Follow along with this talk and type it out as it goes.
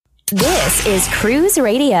This is Cruise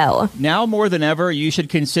Radio. Now more than ever, you should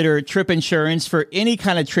consider trip insurance for any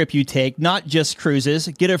kind of trip you take, not just cruises.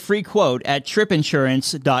 Get a free quote at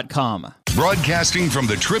tripinsurance.com. Broadcasting from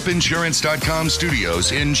the tripinsurance.com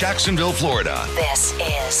studios in Jacksonville, Florida. This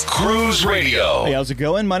is Cruise Radio. Hey, how's it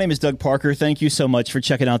going? My name is Doug Parker. Thank you so much for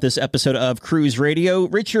checking out this episode of Cruise Radio.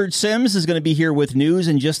 Richard Sims is going to be here with news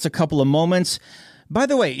in just a couple of moments. By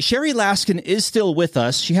the way, Sherry Laskin is still with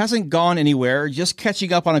us. She hasn't gone anywhere, just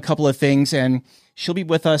catching up on a couple of things, and she'll be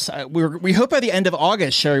with us. We hope by the end of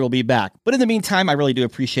August, Sherry will be back. But in the meantime, I really do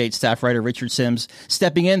appreciate staff writer Richard Sims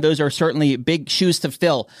stepping in. Those are certainly big shoes to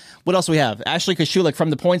fill. What else do we have? Ashley Koshulik from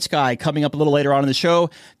The Points Guy coming up a little later on in the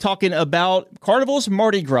show, talking about Carnival's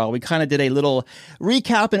Mardi Gras. We kind of did a little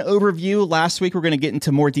recap and overview last week. We're going to get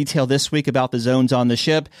into more detail this week about the zones on the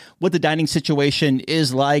ship, what the dining situation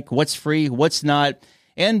is like, what's free, what's not.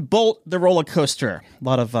 And Bolt, the roller coaster. A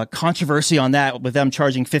lot of controversy on that with them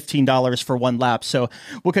charging $15 for one lap. So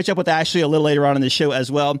we'll catch up with Ashley a little later on in the show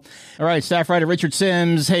as well. All right, staff writer Richard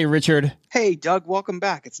Sims. Hey, Richard. Hey, Doug, welcome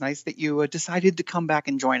back. It's nice that you decided to come back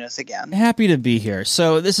and join us again. Happy to be here.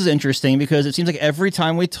 So this is interesting because it seems like every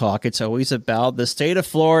time we talk, it's always about the state of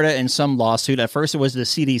Florida and some lawsuit. At first, it was the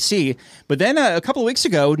CDC. But then a couple of weeks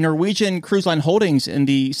ago, Norwegian Cruise Line Holdings in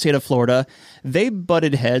the state of Florida, they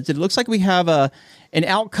butted heads. It looks like we have an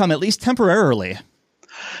outcome, at least temporarily.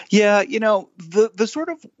 Yeah, you know, the sort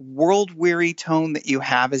of world-weary tone that you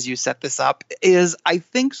have as you set this up is, I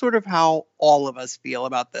think, sort of how all of us feel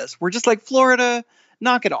about this. We're just like, Florida,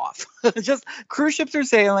 knock it off. Just cruise ships are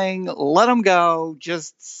sailing, let them go,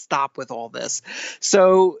 just stop with all this.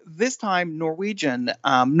 So this time, Norwegian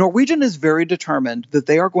is very determined that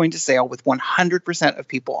they are going to sail with 100% of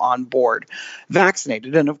people on board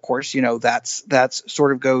vaccinated. And of course, you know, that's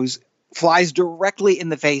sort of flies directly in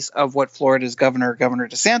the face of what Florida's Governor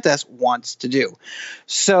DeSantis wants to do.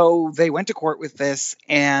 So they went to court with this,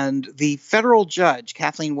 and the federal judge,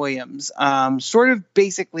 Kathleen Williams, sort of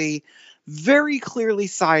basically very clearly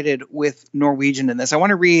sided with Norwegian in this. I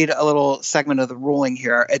want to read a little segment of the ruling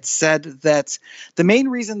here. It said that the main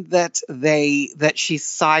reason that she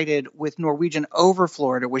sided with Norwegian over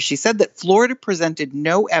Florida was she said that Florida presented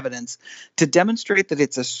no evidence to demonstrate that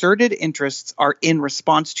its asserted interests are in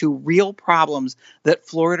response to real problems that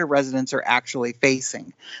Florida residents are actually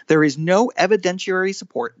facing. There is no evidentiary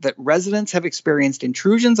support that residents have experienced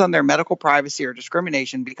intrusions on their medical privacy or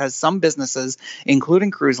discrimination because some businesses,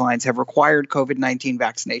 including cruise lines, have required COVID-19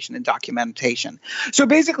 vaccination and documentation. So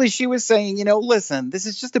basically she was saying, you know, listen, this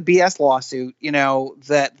is just a BS lawsuit, you know,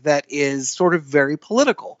 that is sort of very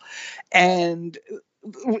political. And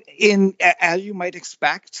as you might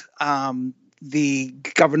expect, the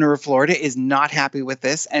governor of Florida is not happy with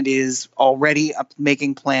this and is already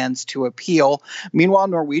making plans to appeal. Meanwhile,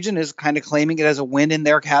 Norwegian is kind of claiming it as a win in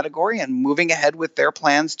their category and moving ahead with their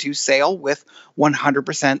plans to sail with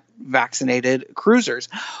 100% vaccinated cruisers.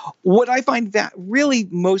 What I find that really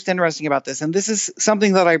most interesting about this, and this is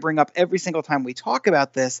something that I bring up every single time we talk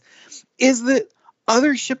about this, is that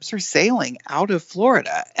other ships are sailing out of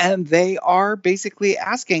Florida, and they are basically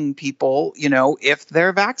asking people, you know, if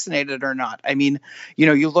they're vaccinated or not. I mean, you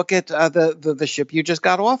know, you look at the ship you just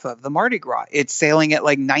got off of, the Mardi Gras. It's sailing at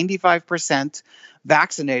like 95%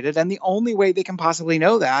 vaccinated, and the only way they can possibly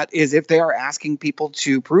know that is if they are asking people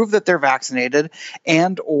to prove that they're vaccinated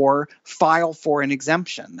and or file for an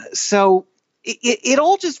exemption. So it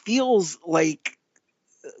all just feels like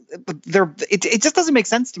it just doesn't make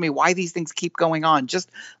sense to me why these things keep going on. Just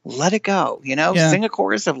let it go, you know, Sing a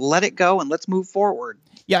chorus of let it go and let's move forward.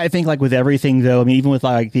 Yeah, I think like with everything, though, I mean, even with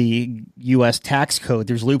like the U.S. tax code,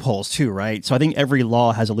 there's loopholes too, right? So I think every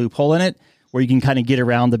law has a loophole in it where you can kind of get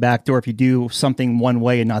around the back door if you do something one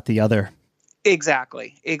way and not the other.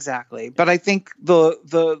 Exactly. But I think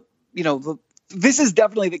this is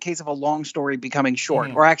definitely the case of a long story becoming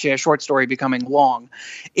short, or actually a short story becoming long,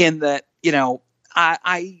 in that, you know,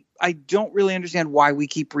 I don't really understand why we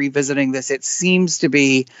keep revisiting this. It seems to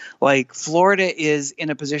be like Florida is in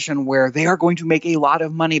a position where they are going to make a lot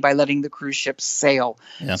of money by letting the cruise ships sail.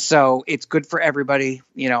 Yeah. So it's good for everybody.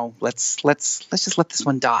 You know, let's just let this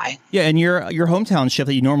one die. Yeah, and your hometown ship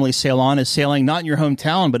that you normally sail on is sailing not in your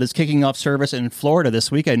hometown, but is kicking off service in Florida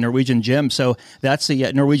this weekend, Norwegian Gem. So that's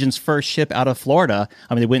the Norwegian's first ship out of Florida.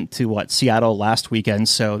 I mean, they went to Seattle last weekend,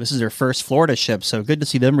 so this is their first Florida ship. So good to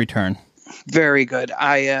see them return. Very good.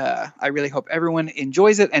 I really hope everyone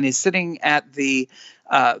enjoys it and is sitting at the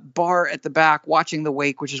bar at the back watching the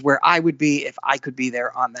wake, which is where I would be if I could be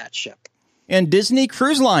there on that ship. And Disney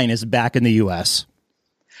Cruise Line is back in the U.S.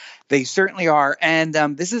 They certainly are. And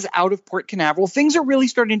this is out of Port Canaveral. Things are really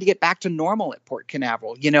starting to get back to normal at Port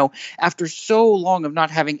Canaveral. You know, after so long of not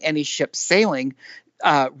having any ships sailing,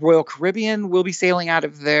 Royal Caribbean will be sailing out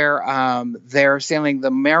of there. They're sailing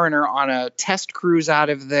the Mariner on a test cruise out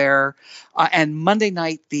of there. And Monday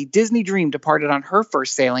night, the Disney Dream departed on her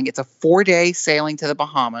first sailing. It's a 4-day sailing to the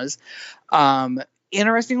Bahamas.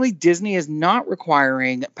 Interestingly, Disney is not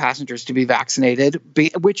requiring passengers to be vaccinated,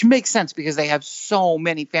 which makes sense because they have so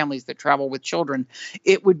many families that travel with children.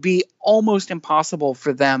 It would be almost impossible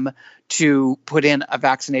for them to put in a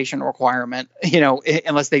vaccination requirement, you know,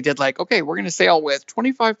 unless they did like, okay, we're going to sail with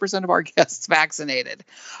 25% of our guests vaccinated.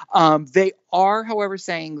 They are, however,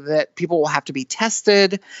 saying that people will have to be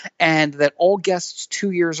tested and that all guests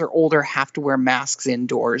 2 years or older have to wear masks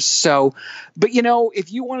indoors. So, but you know,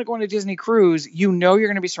 if you want to go on a Disney cruise, you know you're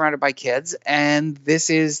going to be surrounded by kids, and this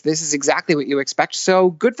is exactly what you expect. So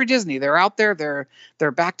good for Disney. They're out there.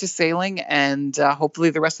 They're back to sailing, and hopefully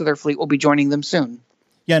the rest of their fleet will be joining them soon.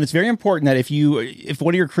 Yeah, and it's very important that if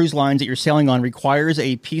one of your cruise lines that you're sailing on requires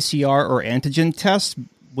a PCR or antigen test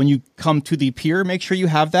when you come to the pier, make sure you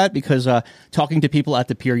have that, because talking to people at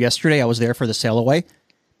the pier yesterday, I was there for the sail away.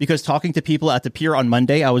 Because talking to people at the pier on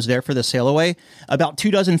Monday, I was there for the sail away. About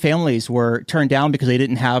 24 families were turned down because they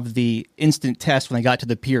didn't have the instant test when they got to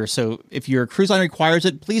the pier. So if your cruise line requires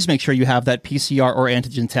it, please make sure you have that PCR or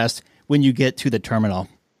antigen test when you get to the terminal.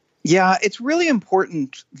 Yeah, it's really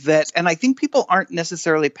important that, and I think people aren't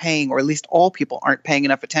necessarily paying, or at least all people aren't paying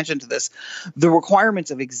enough attention to this, the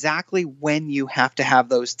requirements of exactly when you have to have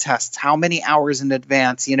those tests, how many hours in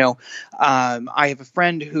advance. You know, I have a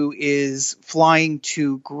friend who is flying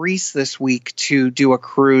to Greece this week to do a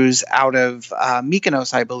cruise out of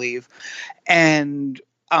Mykonos, I believe, and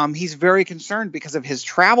he's very concerned because of his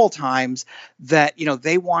travel times that, you know,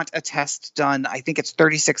 they want a test done. I think it's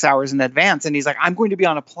 36 hours in advance. And he's like, I'm going to be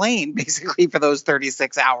on a plane basically for those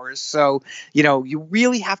 36 hours. So, you know, you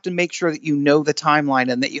really have to make sure that you know the timeline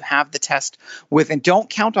and that you have the test with, and don't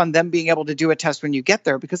count on them being able to do a test when you get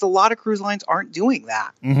there, because a lot of cruise lines aren't doing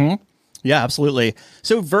that. Mm-hmm. Yeah, absolutely.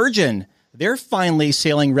 So Virgin, they're finally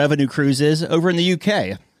sailing revenue cruises over in the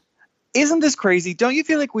UK. Isn't this crazy? Don't you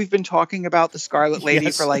feel like we've been talking about the Scarlet Lady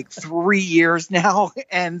Yes. for like 3 years now?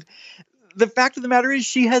 And the fact of the matter is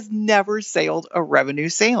she has never sailed a revenue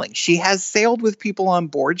sailing. She has sailed with people on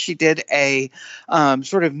board. She did a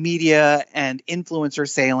sort of media and influencer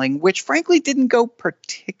sailing, which frankly didn't go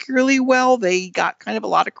particularly well. They got kind of a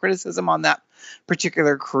lot of criticism on that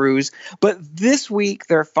particular cruise. But this week,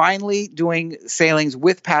 they're finally doing sailings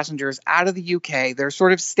with passengers out of the UK. They're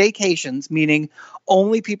sort of staycations, meaning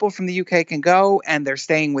only people from the UK can go, and they're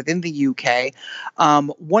staying within the UK.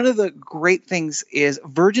 One of the great things is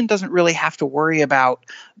Virgin doesn't really have to worry about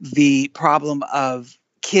the problem of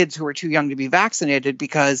kids who are too young to be vaccinated,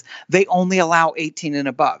 because they only allow 18 and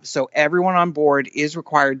above. So everyone on board is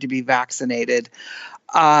required to be vaccinated.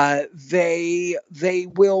 This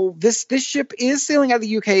ship is sailing out of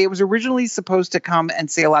the UK. It was originally supposed to come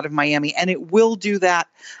and sail out of Miami, and it will do that.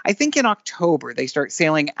 I think in October, they start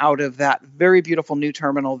sailing out of that very beautiful new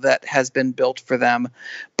terminal that has been built for them.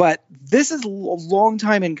 But this is a long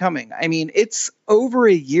time in coming. I mean, it's over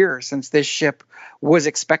a year since this ship was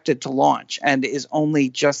expected to launch and is only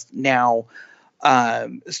just now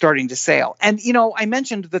starting to sail. And, you know, I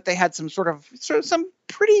mentioned that they had some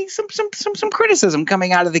criticism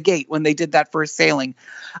coming out of the gate when they did that first sailing.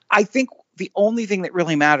 I think the only thing that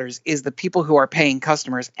really matters is the people who are paying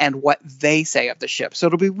customers and what they say of the ship. So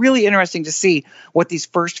it'll be really interesting to see what these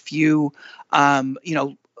first few,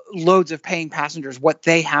 loads of paying passengers, what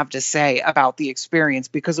they have to say about the experience,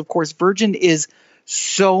 because of course Virgin is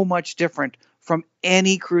so much different from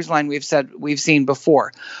any cruise line we've seen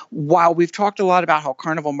before. While we've talked a lot about how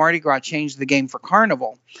Carnival Mardi Gras changed the game for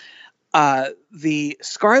Carnival, the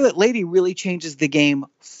Scarlet Lady really changes the game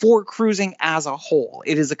for cruising as a whole.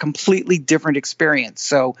 It is a completely different experience.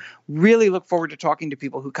 So really look forward to talking to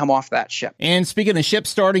people who come off that ship. And speaking of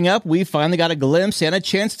ships starting up, we finally got a glimpse and a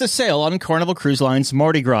chance to sail on Carnival Cruise Line's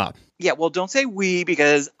Mardi Gras. Yeah, well, don't say we,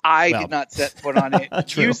 because I did not set foot on it.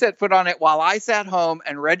 True. You set foot on it while I sat home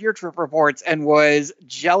and read your trip reports and was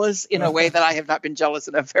jealous in a way that I have not been jealous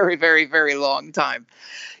in a very, very, very long time.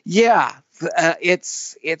 Yeah,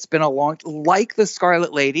 it's been a long, like the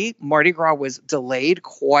Scarlet Lady, Mardi Gras was delayed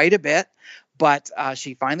quite a bit, but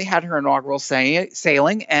she finally had her inaugural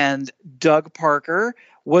sailing, and Doug Parker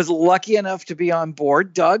was lucky enough to be on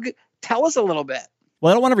board. Doug, tell us a little bit. Well,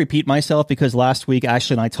 I don't want to repeat myself, because last week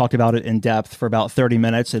Ashley and I talked about it in depth for about 30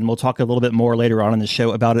 minutes, and we'll talk a little bit more later on in the show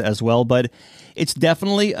about it as well. But it's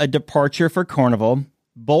definitely a departure for Carnival.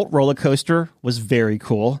 Bolt roller coaster was very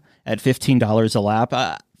cool at $15 a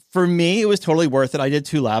lap. For me, it was totally worth it. I did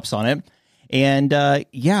 2 laps on it. And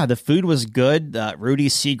yeah, the food was good.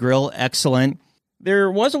 Rudy's Sea Grill, excellent.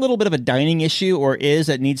 There was a little bit of a dining issue, or is,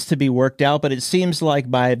 that needs to be worked out, but it seems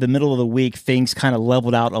like by the middle of the week, things kind of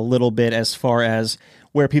leveled out a little bit as far as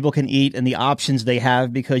where people can eat and the options they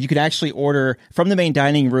have, because you could actually order from the main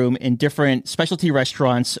dining room in different specialty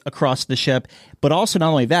restaurants across the ship. But also,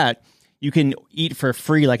 not only that, you can eat for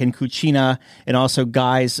free, like in Cucina, and also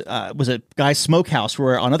Guy's Smokehouse,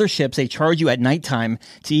 where on other ships they charge you at nighttime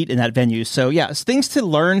to eat in that venue. So yeah, it's things to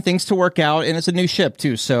learn, things to work out, and it's a new ship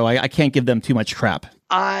too, so I can't give them too much crap.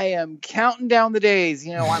 I am counting down the days.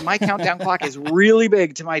 My countdown clock is really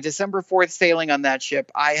big to my December 4th sailing on that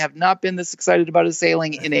ship. I have not been this excited about a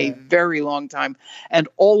sailing in a very long time, and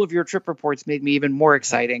all of your trip reports made me even more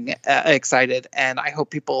excited, and I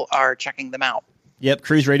hope people are checking them out. Yep,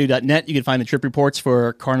 cruiseradio.net. You can find the trip reports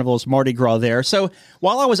for Carnival's Mardi Gras there. So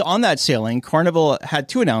while I was on that sailing, Carnival had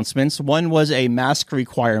 2 announcements. One was a mask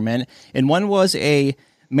requirement, and one was a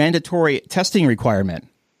mandatory testing requirement.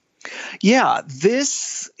 Yeah,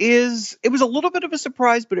 it was a little bit of a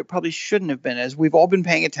surprise, but it probably shouldn't have been, as we've all been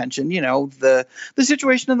paying attention. The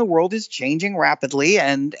situation in the world is changing rapidly,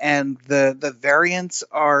 and the variants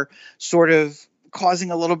are sort of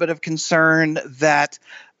causing a little bit of concern that,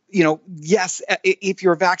 yes, if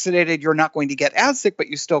you're vaccinated, you're not going to get as sick, but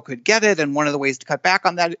you still could get it. And one of the ways to cut back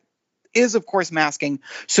on that is, of course, masking.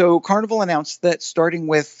 So Carnival announced that starting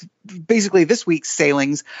with basically this week's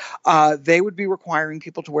sailings, they would be requiring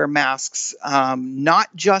people to wear masks,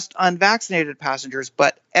 not just unvaccinated passengers,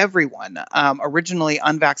 but everyone. Originally,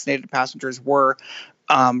 unvaccinated passengers were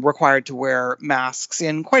required to wear masks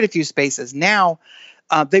in quite a few spaces. Now,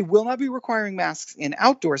 they will not be requiring masks in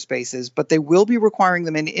outdoor spaces, but they will be requiring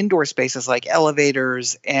them in indoor spaces like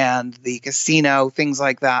elevators and the casino, things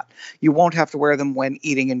like that. You won't have to wear them when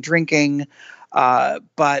eating and drinking.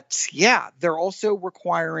 But yeah, they're also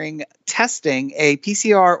requiring testing, a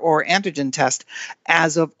PCR or antigen test,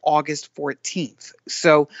 as of August 14th.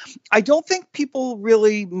 So I don't think people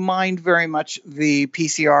really mind very much the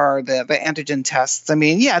PCR, the antigen tests. I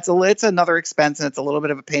mean, yeah, it's another expense, and it's a little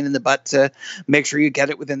bit of a pain in the butt to make sure you get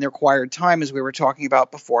it within the required time, as we were talking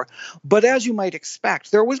about before. But as you might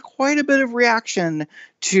expect, there was quite a bit of reaction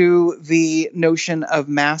to the notion of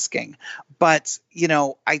masking. But,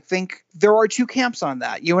 I think there are 2 camps on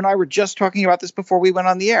that. You and I were just talking about this before we went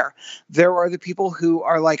on the air. There are the people who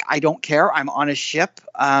are like, I don't care. I'm on a ship.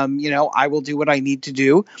 I will do what I need to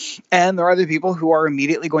do. And there are the people who are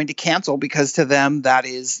immediately going to cancel, because to them that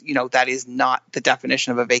is not the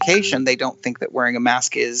definition of a vacation. They don't think that wearing a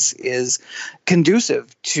mask is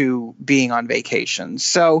conducive to being on vacation.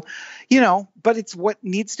 So, but it's what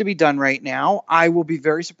needs to be done right now. I will be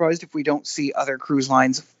very surprised if we don't see other cruise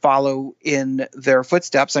lines follow in their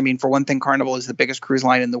footsteps. I mean, for one thing, Carnival is the biggest cruise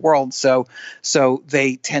line in the world, so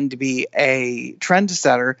they tend to be a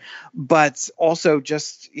trendsetter, but also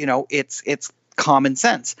just, it's common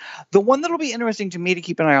sense. The one that'll be interesting to me to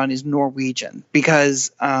keep an eye on is Norwegian,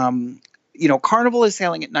 because, Carnival is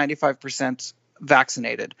sailing at 95%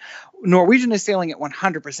 vaccinated. Norwegian is sailing at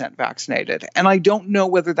 100% vaccinated. And I don't know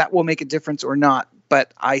whether that will make a difference or not,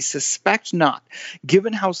 but I suspect not,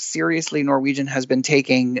 given how seriously Norwegian has been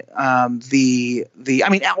taking all the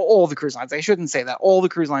cruise lines. I shouldn't say that. All the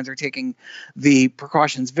cruise lines are taking the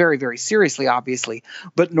precautions very, very seriously, obviously.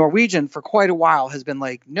 But Norwegian, for quite a while, has been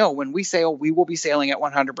like, no, when we sail, we will be sailing at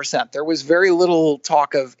 100%. There was very little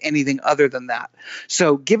talk of anything other than that.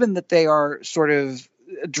 So given that they are sort of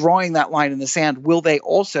drawing that line in the sand, will they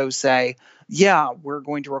also say, yeah, we're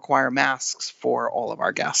going to require masks for all of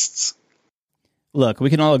our guests? Look, we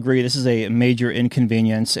can all agree this is a major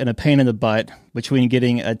inconvenience and a pain in the butt, between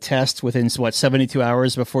getting a test within, 72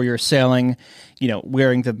 hours before you're sailing,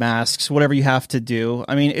 wearing the masks, whatever you have to do.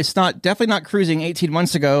 I mean, it's definitely not cruising 18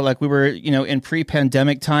 months ago like we were, in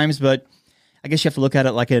pre-pandemic times, but I guess you have to look at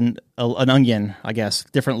it like an onion, I guess,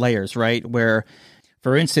 different layers, right? Where,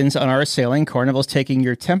 for instance, on our sailing, Carnival's taking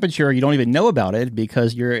your temperature. You don't even know about it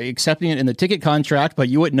because you're accepting it in the ticket contract, but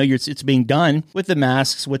you wouldn't know it's being done with the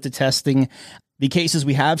masks, with the testing. The cases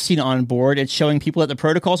we have seen on board, it's showing people that the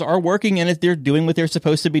protocols are working and they're doing what they're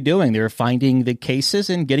supposed to be doing. They're finding the cases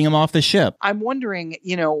and getting them off the ship. I'm wondering,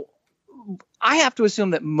 I have to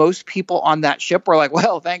assume that most people on that ship were like,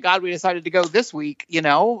 well, thank God we decided to go this week,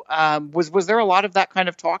 Was there a lot of that kind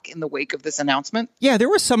of talk in the wake of this announcement? Yeah, there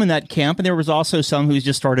was some in that camp, and there was also some who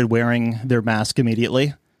just started wearing their mask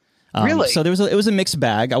immediately. Really? So it was a mixed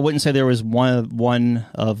bag. I wouldn't say there was one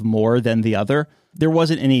of more than the other. There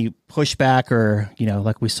wasn't any pushback or,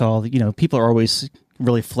 like we saw, people are always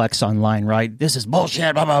really flex online, right? This is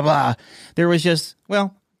bullshit, blah, blah, blah. There was just,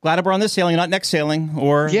 well, glad we're on this sailing, not next sailing.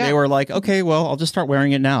 Or they were like, okay, well, I'll just start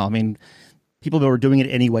wearing it now. I mean, people were doing it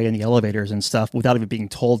anyway in the elevators and stuff without even being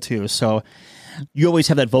told to. So you always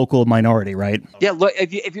have that vocal minority, right? Yeah, look,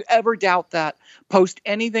 if you ever doubt that, post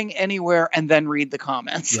anything anywhere and then read the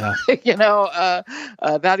comments. Yeah.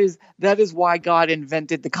 That is why God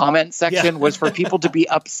invented the comment section, was for people to be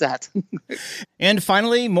upset. And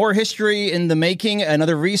finally, more history in the making,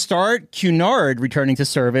 another restart, Cunard returning to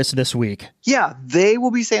service this week. Yeah, they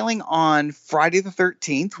will be sailing on Friday the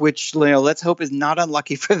 13th, which let's hope is not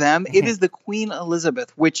unlucky for them. It is the Queen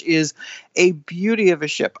Elizabeth, which is a beauty of a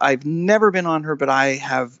ship. I've never been on her, but I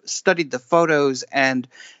have studied the photos and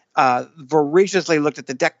voraciously looked at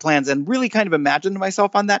the deck plans and really kind of imagined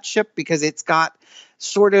myself on that ship, because it's got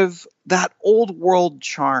sort of that old world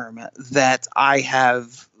charm that I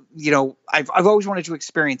have, I've always wanted to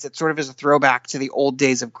experience. It sort of as a throwback to the old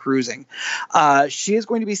days of cruising. She is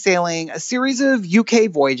going to be sailing a series of UK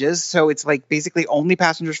voyages. So it's like basically only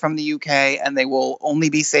passengers from the UK, and they will only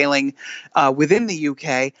be sailing within the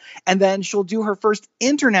UK. And then she'll do her first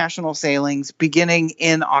international sailings beginning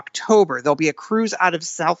in October. There'll be a cruise out of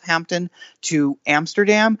Southampton to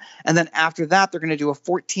Amsterdam. And then after that, they're going to do a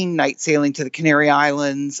 14-night sailing to the Canary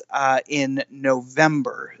Islands in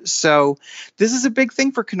November. So this is a big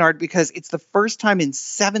thing for Cunard, because it's the first time in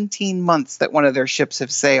 17 months that one of their ships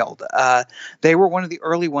have sailed. They were one of the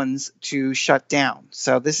early ones to shut down.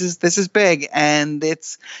 So this is big. And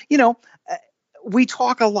it's, we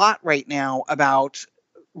talk a lot right now about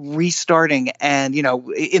restarting, and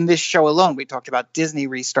in this show alone we talked about Disney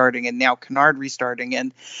restarting and now Cunard restarting,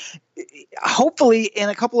 and hopefully in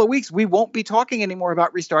a couple of weeks we won't be talking anymore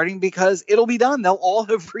about restarting, because it'll be done. They'll all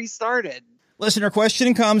have restarted. Listener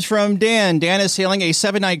question comes from Dan. Dan is sailing a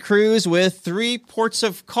 7-night cruise with 3 ports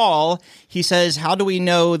of call. He says, how do we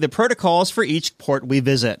know the protocols for each port we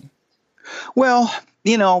visit? Well,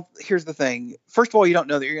 here's the thing. First of all, you don't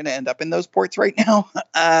know that you're going to end up in those ports right now.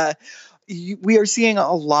 We are seeing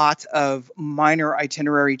a lot of minor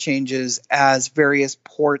itinerary changes as various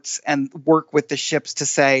ports and work with the ships to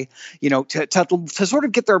say, to sort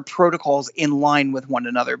of get their protocols in line with one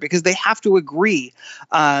another, because they have to agree.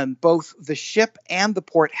 Both the ship and the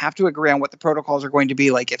port have to agree on what the protocols are going to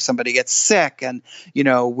be like if somebody gets sick, and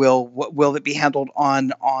will it be handled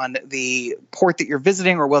on the port that you're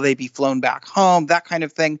visiting, or will they be flown back home, that kind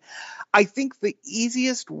of thing. I think the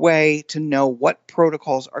easiest way to know what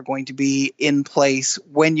protocols are going to be in place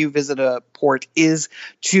when you visit a port is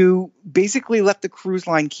to basically let the cruise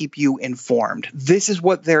line keep you informed. This is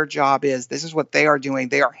what their job is. This is what they are doing.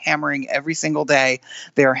 They are hammering every single day.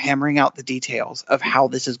 They are hammering out the details of how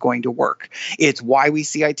this is going to work. It's why we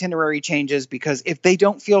see itinerary changes, because if they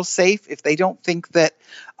don't feel safe, if they don't think that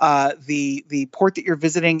the port that you're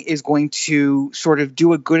visiting is going to sort of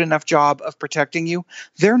do a good enough job of protecting you,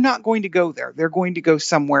 they're not going to go there. They're going to go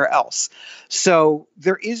somewhere else. So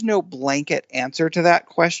there is no blanket answer to that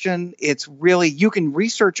question. It's really, you can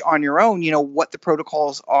research on your own, what the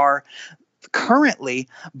protocols are currently,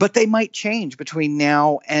 but they might change between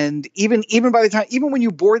now and even by the time, even when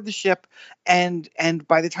you board the ship and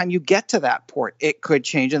by the time you get to that port, it could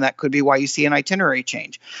change, and that could be why you see an itinerary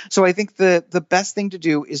change. So I think the best thing to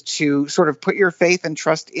do is to sort of put your faith and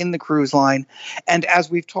trust in the cruise line, and as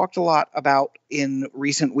we've talked a lot about in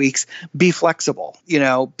recent weeks, be flexible.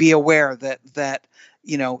 Be aware that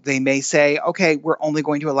they may say, okay, we're only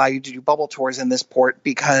going to allow you to do bubble tours in this port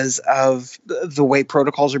because of the way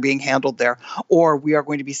protocols are being handled there. Or we are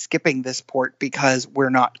going to be skipping this port because we're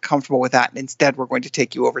not comfortable with that. And instead, we're going to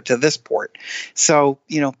take you over to this port. So,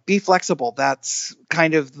 be flexible. That's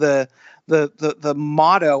kind of the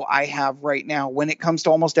motto I have right now when it comes to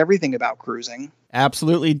almost everything about cruising.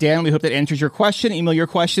 Absolutely, Dan. We hope that answers your question. Email your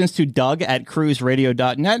questions to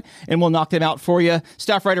doug@cruiseradio.net, and we'll knock them out for you.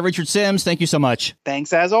 Staff writer Richard Sims, thank you so much.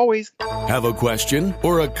 Thanks, as always. Have a question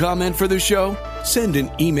or a comment for the show? Send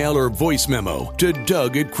an email or voice memo to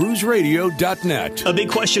doug@cruiseradio.net. A big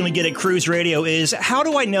question we get at Cruise Radio is, how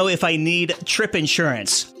do I know if I need trip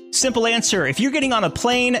insurance? Simple answer. If you're getting on a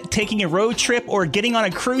plane, taking a road trip, or getting on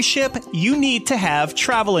a cruise ship, you need to have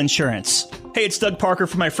travel insurance. Hey, it's Doug Parker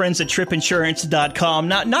from my friends at tripinsurance.com.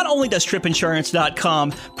 Not only does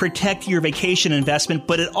tripinsurance.com protect your vacation investment,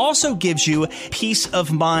 but it also gives you peace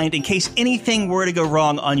of mind in case anything were to go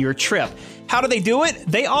wrong on your trip. How do they do it?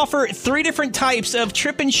 They offer 3 different types of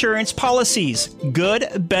trip insurance policies.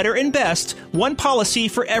 Good, better, and best. One policy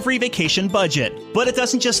for every vacation budget. But it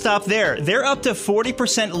doesn't just stop there. They're up to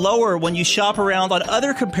 40% lower when you shop around on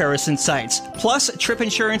other comparison sites. Plus,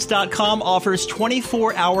 tripinsurance.com offers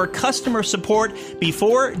 24-hour customer support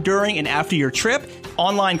before, during, and after your trip.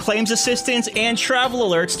 online claims assistance, and travel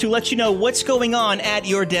alerts to let you know what's going on at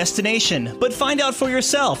your destination. But find out for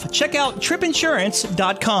yourself. Check out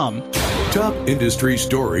tripinsurance.com. Top industry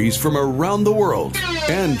stories from around the world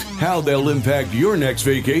and how they'll impact your next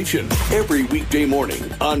vacation every weekday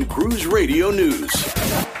morning on Cruise Radio News.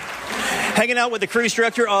 Hanging out with the cruise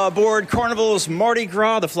director aboard Carnival's Mardi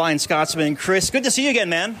Gras, the Flying Scotsman, Chris. Good to see you again,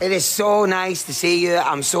 man. It is so nice to see you.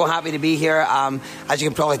 I'm so happy to be here. As you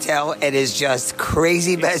can probably tell, it is just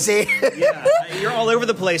crazy busy. Yeah, you're all over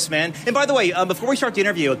the place, man. And by the way, before we start the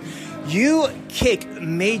interview, you kick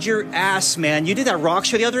major ass, man. You did that rock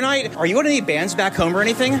show the other night. Are you in any bands back home or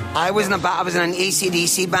anything? I was in an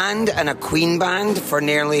AC/DC band and a Queen band for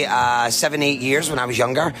nearly 7-8 years when I was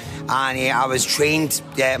younger. And I was trained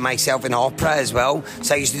myself in opera as well.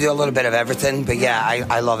 So I used to do a little bit of everything. But yeah,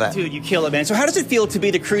 I love it. Dude, you kill it, man. So how does it feel to be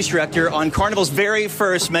the cruise director on Carnival's very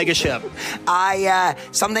first mega ship? I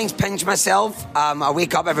sometimes pinch myself. I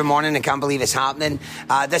wake up every morning and can't believe it's happening.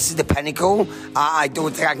 This is the pinnacle. I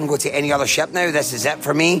don't think I can go to any other ship now. This is it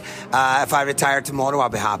for me. If I retire tomorrow, I'll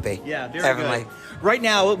be happy. Yeah, very good. Right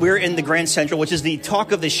now, we're in the Grand Central, which is the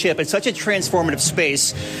talk of the ship. It's such a transformative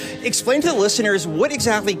space. Explain to the listeners, what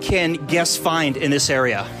exactly can guests find in this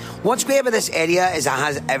area? What's great about this area is it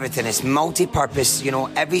has everything. It's multi-purpose,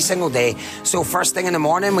 every single day. So first thing in the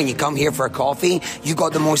morning when you come here for a coffee, you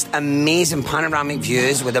got the most amazing panoramic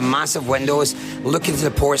views with the massive windows looking to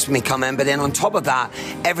the ports when we come in. But then on top of that,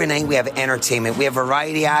 every night we have entertainment. We have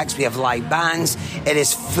variety acts, we have live bands. It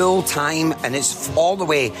is full time and it's all the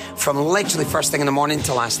way from literally first thing in the morning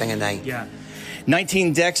to last thing at night. Yeah.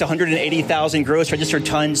 19 decks, 180,000 gross registered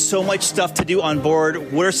tons. So much stuff to do on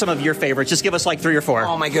board. What are some of your favorites? Just give us like 3 or 4.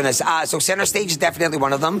 Oh my goodness. So Center Stage is definitely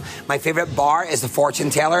one of them. My favorite bar is the Fortune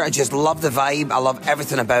Teller. I just love the vibe. I love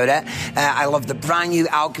everything about it. I love the brand new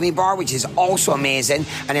Alchemy Bar, which is also amazing.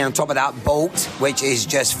 And then on top of that, Boat, which is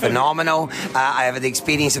just phenomenal. I have the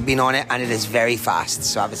experience of being on it, and it is very fast.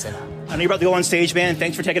 So I would say that. I know you're about to go on stage, man.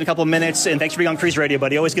 Thanks for taking a couple of minutes, and thanks for being on Cruise Radio,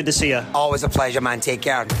 buddy. Always good to see you. Always a pleasure, man. Take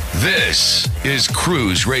care. This is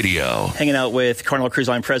Cruise Radio. Hanging out with Carnival Cruise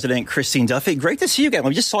Line President Christine Duffy. Great to see you again.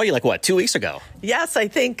 We just saw you 2 weeks ago? Yes, I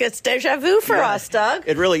think it's deja vu for us, Doug.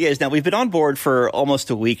 It really is. Now, we've been on board for almost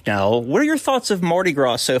a week now. What are your thoughts of Mardi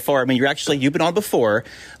Gras so far? I mean, you've been on before,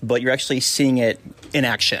 but you're actually seeing it in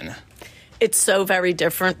action. It's so very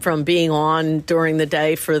different from being on during the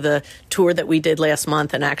day for the tour that we did last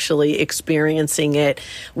month and actually experiencing it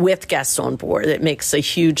with guests on board. It makes a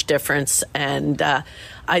huge difference. And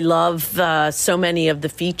I love so many of the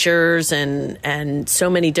features and so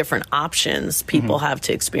many different options people have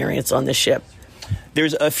to experience on the ship.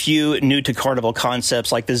 There's a few new to Carnival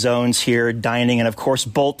concepts like the zones here, dining, and of course,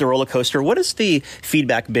 Bolt, the roller coaster. What has the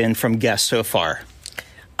feedback been from guests so far?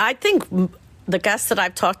 I think the guests that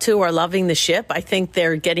I've talked to are loving the ship. I think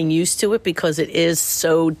they're getting used to it because it is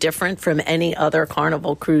so different from any other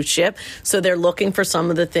Carnival cruise ship. So they're looking for some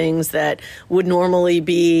of the things that would normally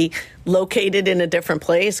be located in a different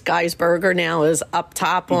place. Guy's Burger now is up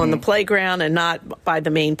top on the playground and not by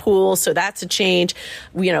the main pool. So that's a change.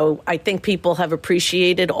 I think people have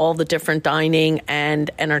appreciated all the different dining and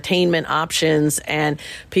entertainment options, and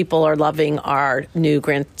people are loving our new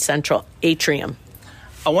Grand Central atrium.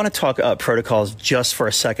 I want to talk protocols just for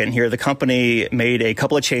a second here. The company made a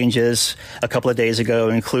couple of changes a couple of days ago,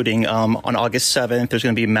 including on August 7th, there's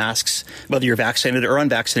going to be masks, whether you're vaccinated or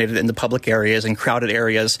unvaccinated, in the public areas and crowded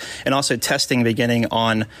areas, and also testing beginning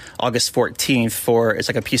on August 14th it's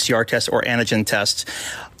like a PCR test or antigen test.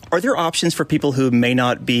 Are there options for people who may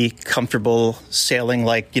not be comfortable sailing,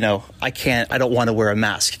 I don't want to wear a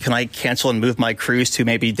mask? Can I cancel and move my cruise to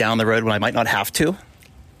maybe down the road when I might not have to?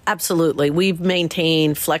 Absolutely. We've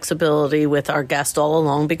maintained flexibility with our guests all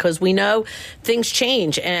along because we know things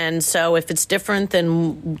change. And so if it's different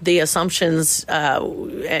than the assumptions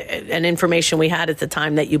and information we had at the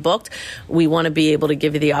time that you booked, we want to be able to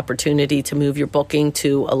give you the opportunity to move your booking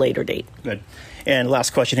to a later date. Good. And last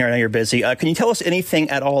question here, I know you're busy. Can you tell us anything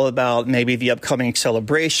at all about maybe the upcoming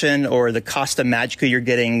celebration or the Costa Magica you're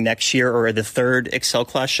getting next year or the third Excel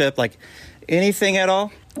class ship? Anything at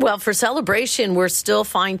all? Well, for Celebration, we're still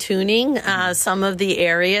fine-tuning some of the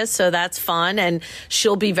areas, so that's fun. And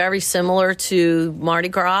she'll be very similar to Mardi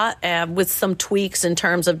Gras with some tweaks in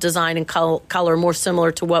terms of design and color, more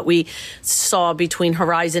similar to what we saw between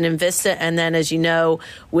Horizon and Vista. And then, as you know,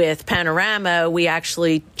 with Panorama, we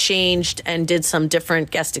actually changed and did some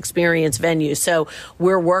different guest experience venues. So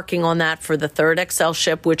we're working on that for the third XL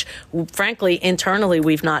ship, which, frankly, internally,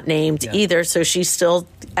 we've not named either. So she's still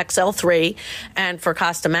XL3. And for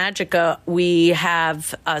Costa Costa Magica, we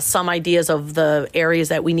have some ideas of the areas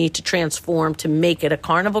that we need to transform to make it a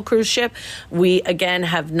Carnival cruise ship. We, again,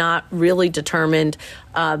 have not really determined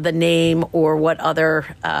the name or what other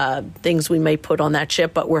things we may put on that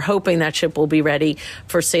ship, but we're hoping that ship will be ready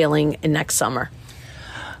for sailing in next summer.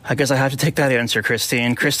 I guess I have to take that answer,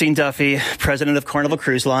 Christine. Christine Duffy, president of Carnival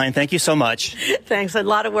Cruise Line. Thank you so much. Thanks. A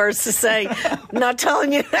lot of words to say. Not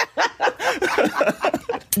telling you.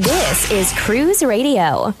 This is Cruise Radio.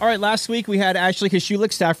 All right, last week we had Ashley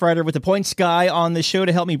Kashulik, staff writer with The Points Guy, on the show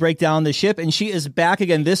to help me break down the ship, and she is back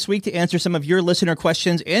again this week to answer some of your listener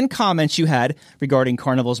questions and comments you had regarding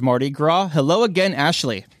Carnival's Mardi Gras. Hello again,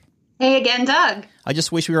 Ashley. Hey again, Doug. I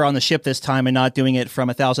just wish we were on the ship this time and not doing it from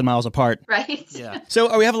 1,000 miles apart. Right. Yeah.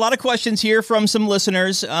 So we have a lot of questions here from some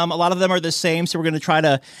listeners. A lot of them are the same, so we're going to try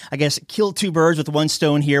to, I guess, kill two birds with one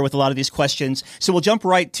stone here with a lot of these questions. So we'll jump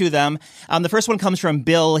right to them. The first one comes from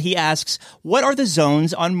Bill. He asks, what are the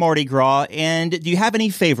zones on Mardi Gras, and do you have any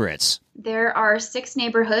favorites? There are 6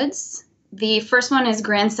 neighborhoods. The first one is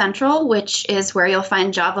Grand Central, which is where you'll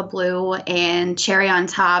find Java Blue and Cherry on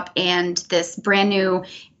Top and this brand new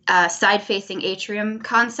side-facing atrium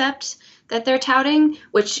concept that they're touting,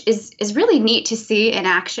 which is really neat to see in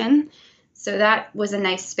action. So that was a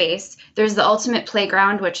nice space. There's the Ultimate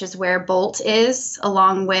Playground, which is where Bolt is,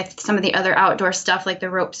 along with some of the other outdoor stuff like the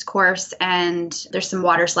ropes course, and there's some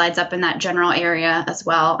water slides up in that general area as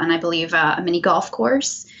well, and I believe a mini golf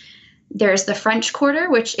course. There's the French Quarter,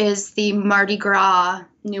 which is the Mardi Gras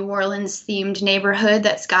New Orleans-themed neighborhood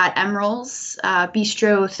that's got Emeril's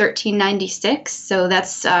Bistro 1396. So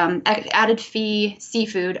that's added fee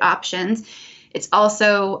seafood options. It's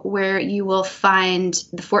also where you will find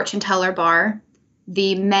the Fortune Teller Bar.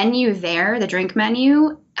 The menu there, the drink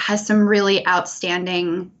menu, has some really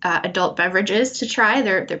outstanding adult beverages to try.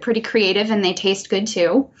 They're pretty creative and they taste good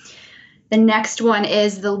too. The next one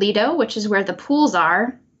is the Lido, which is where the pools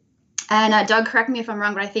are. And Doug, correct me if I'm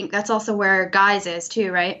wrong, but I think that's also where Guy's is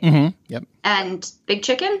too, right? Mm-hmm. Yep. And Big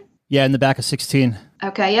Chicken? Yeah, in the back of 16.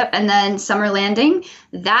 Okay, yep. And then Summer Landing.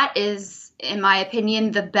 That is, in my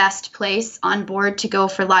opinion, the best place on board to go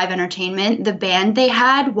for live entertainment. The band they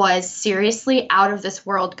had was seriously out of this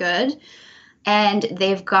world good. And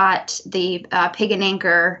they've got the Pig and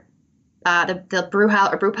Anchor, the brew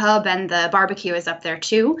pub, and the barbecue is up there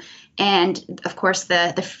too. And of course,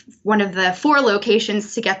 the one of the 4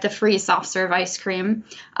 locations to get the free soft serve ice cream.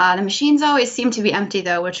 The machines always seem to be empty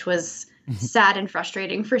though, which was sad and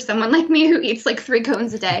frustrating for someone like me who eats like 3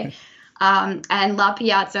 cones a day. And La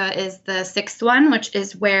Piazza is the 6th one, which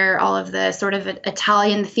is where all of the sort of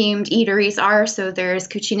Italian-themed eateries are. So there's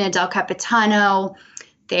Cucina del Capitano,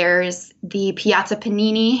 there's the Piazza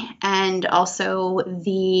Panini, and also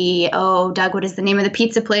the, Doug, what is the name of the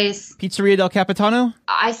pizza place? Pizzeria del Capitano?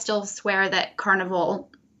 I still swear that Carnival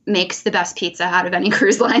makes the best pizza out of any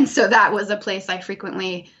cruise line, so that was a place I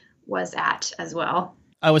frequently was at as well.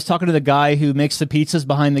 I was talking to the guy who makes the pizzas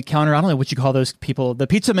behind the counter. I don't know what you call those people. The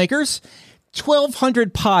pizza makers?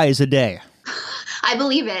 1,200 pies a day. I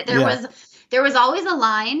believe it. There was always a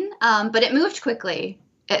line, but it moved quickly.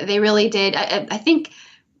 They really did. I think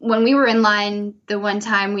when we were in line the one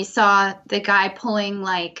time, we saw the guy pulling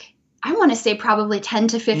like, I want to say probably 10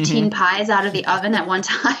 to 15 pies out of the oven at one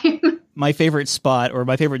time. My favorite spot, or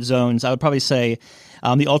my favorite zones, I would probably say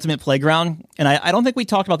the Ultimate Playground. And I don't think we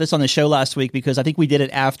talked about this on the show last week because I think we did it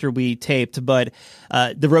after we taped, but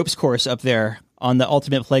the ropes course up there on the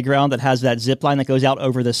Ultimate Playground that has that zip line that goes out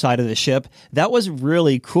over the side of the ship. That was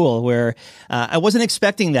really cool, where I wasn't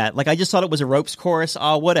expecting that. Like, I just thought it was a ropes course,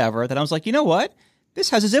 whatever. Then I was like, you know what? This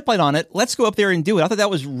has a zip line on it. Let's go up there and do it. I thought that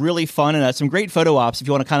was really fun, and some great photo ops if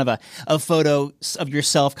you want kind of a photo of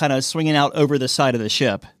yourself kind of swinging out over the side of the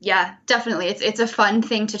ship. Yeah, definitely. It's a fun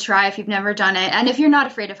thing to try if you've never done it, and if you're not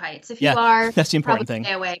afraid of heights. If you are, that's the important thing.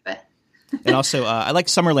 Stay away, but... And also, I like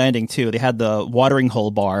Summer Landing too. They had the watering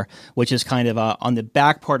hole bar, which is kind of on the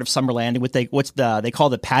back part of Summer Landing. They call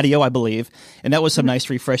the patio, I believe, and that was some nice,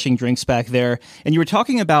 refreshing drinks back there. And you were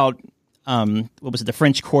talking about what was it, the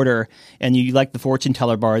French Quarter, and you liked the Fortune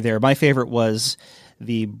Teller Bar there. My favorite was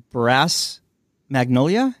the Brass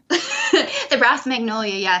Magnolia. The Brass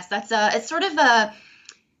Magnolia, yes, that's it's sort of a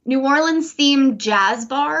New Orleans themed jazz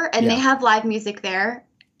bar, and they have live music there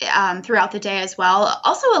throughout the day as well.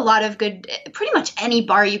 Also a lot of good, pretty much any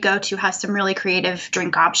bar you go to has some really creative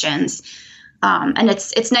drink options. And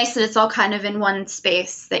it's nice that it's all kind of in one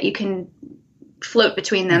space that you can float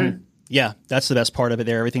between them. Yeah, that's the best part of it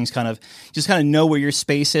there. Everything's just know where your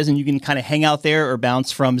space is, and you can kind of hang out there or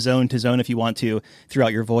bounce from zone to zone if you want to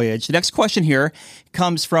throughout your voyage. The next question here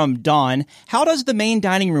comes from Dawn. How does the main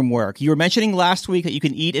dining room work? You were mentioning last week that you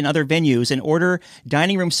can eat in other venues and order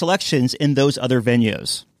dining room selections in those other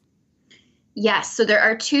venues. Yes, so there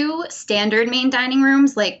are 2 standard main dining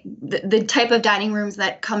rooms, like the type of dining rooms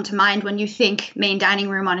that come to mind when you think main dining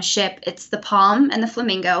room on a ship. It's the Palm and the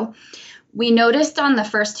Flamingo. We noticed on the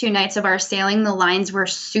first 2 nights of our sailing, the lines were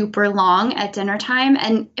super long at dinner time.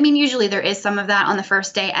 And I mean, usually there is some of that on the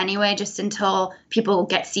first day anyway, just until people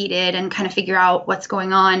get seated and kind of figure out what's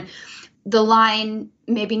going on. The line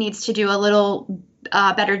maybe needs to do a little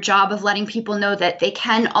better job of letting people know that they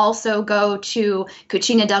can also go to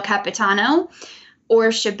Cucina del Capitano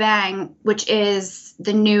or Shebang, which is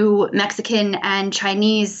the new Mexican and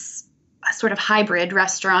Chinese sort of hybrid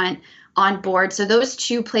restaurant on board. So those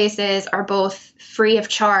 2 places are both free of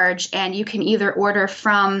charge, and you can either order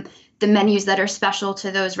from the menus that are special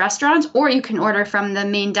to those restaurants, or you can order from the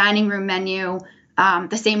main dining room menu,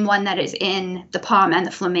 the same one that is in the Palm and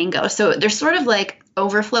the Flamingo. So they're sort of like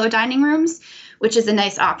overflow dining rooms, which is a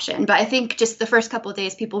nice option. But I think just the first couple of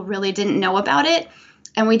days, people really didn't know about it.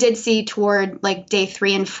 And we did see toward like day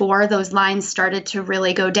 3 and 4, those lines started to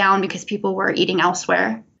really go down because people were eating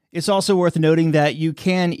elsewhere. It's also worth noting that you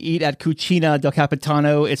can eat at Cucina del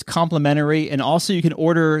Capitano. It's complimentary, and also you can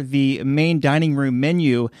order the main dining room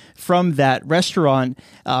menu from that restaurant.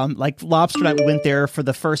 Like lobster night, we went there for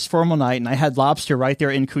the first formal night, and I had lobster right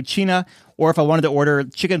there in Cucina. Or if I wanted to order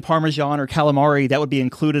chicken parmesan or calamari, that would be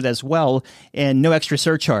included as well, and no extra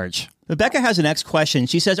surcharge. Rebecca has the next question.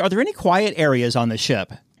 She says, are there any quiet areas on the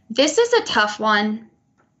ship? This is a tough one.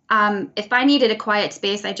 If I needed a quiet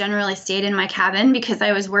space, I generally stayed in my cabin because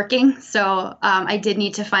I was working. So I did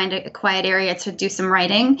need to find a quiet area to do some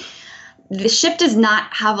writing. The ship does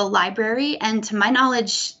not have a library. And to my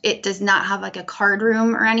knowledge, it does not have like a card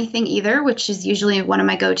room or anything either, which is usually one of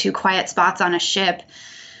my go-to quiet spots on a ship.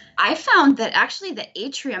 I found that actually the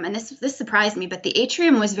atrium, and this surprised me, but the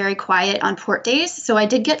atrium was very quiet on port days. So I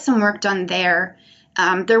did get some work done there.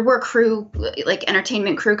 There were crew, like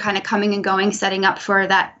entertainment crew kind of coming and going, setting up for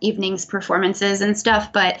that evening's performances and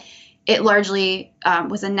stuff. But it largely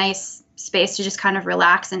was a nice space to just kind of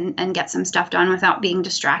relax and get some stuff done without being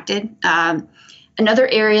distracted. Another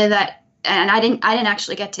area that, and I didn't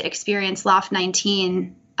actually get to experience Loft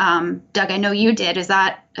 19. Doug, I know you did. Is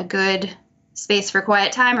that a good space for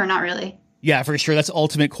quiet time or not really? Yeah, for sure. That's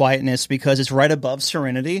ultimate quietness because it's right above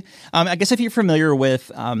Serenity. I guess if you're familiar with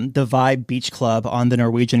the Vibe Beach Club on the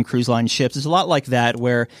Norwegian Cruise Line ships, it's a lot like that,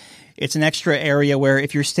 where it's an extra area where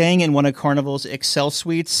if you're staying in one of Carnival's Excel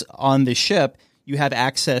suites on the ship, you have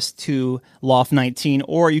access to Loft 19,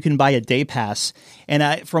 or you can buy a day pass.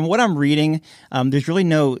 And from what I'm reading, there's really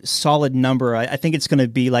no solid number. I think it's going to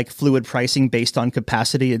be like fluid pricing based on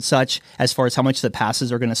capacity and such, as far as how much the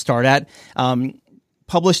passes are going to start at.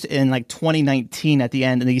 Published in like 2019 at the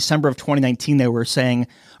end, in December of 2019, they were saying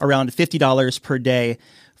around $50 per day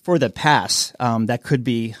for the pass. That could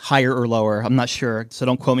be higher or lower. I'm not sure, so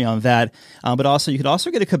don't quote me on that. But also, you could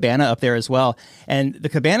also get a cabana up there as well. And the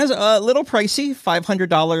cabana's a little pricey,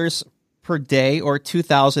 $500 per day or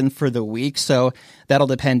 $2,000 for the week. So that'll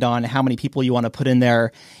depend on how many people you want to put in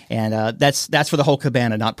there. And that's for the whole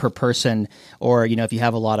cabana, not per person. Or, if you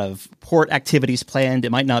have a lot of port activities planned,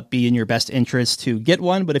 it might not be in your best interest to get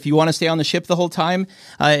one. But if you want to stay on the ship the whole time,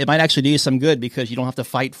 it might actually do you some good because you don't have to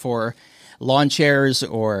fight for lawn chairs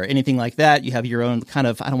or anything like that. You have your own kind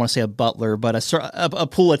of, I don't want to say a butler, but a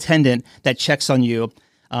pool attendant that checks on you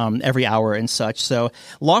every hour and such. So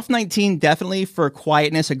Loft 19, definitely for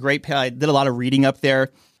quietness, a great pay. I did a lot of reading up there.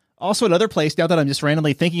 Also, another place, now that I'm just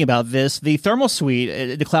randomly thinking about this, the Thermal Suite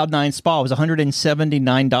at the Cloud9 Spa was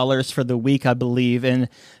 $179 for the week, I believe. And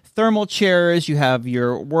thermal chairs, you have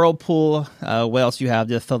your whirlpool. What else you have?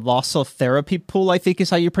 The thalassotherapy pool, I think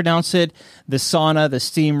is how you pronounce it. The sauna, the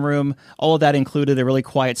steam room, all of that included a really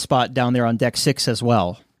quiet spot down there on Deck 6 as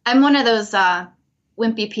well. I'm one of those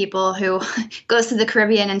wimpy people who goes to the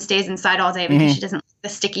Caribbean and stays inside all day because she doesn't like the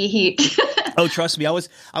sticky heat. Oh, trust me, I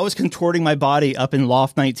was contorting my body up in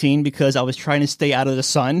Loft 19 because I was trying to stay out of the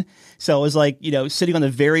sun. So I was like, sitting on the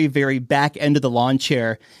very, very back end of the lawn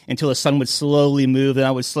chair until the sun would slowly move, and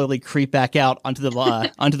I would slowly creep back out onto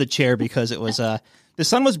the chair because it was the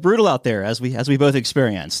sun was brutal out there as we both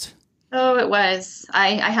experienced. Oh, it was.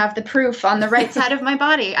 I have the proof on the right side of my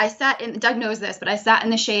body. Doug knows this, but I sat in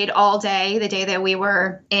the shade all day the day that we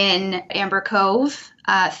were in Amber Cove,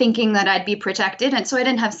 thinking that I'd be protected. And so I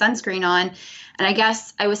didn't have sunscreen on. And I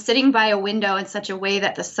guess I was sitting by a window in such a way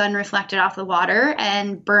that the sun reflected off the water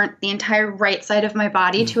and burnt the entire right side of my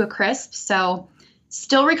body to a crisp. So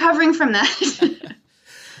still recovering from that.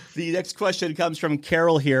 The next question comes from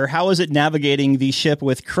Carol here. How is it navigating the ship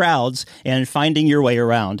with crowds and finding your way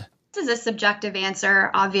around? This is a subjective answer.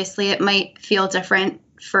 Obviously, it might feel different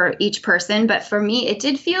for each person, but for me, it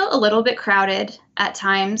did feel a little bit crowded at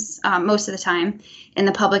times, most of the time in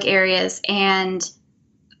the public areas. And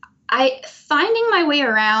finding my way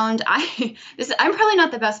around, I'm probably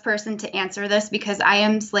not the best person to answer this because I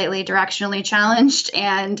am slightly directionally challenged.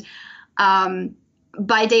 And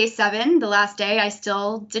by day 7, the last day, I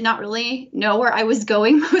still did not really know where I was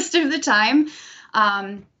going most of the time.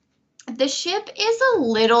 The ship is a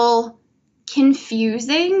little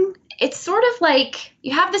confusing. It's sort of like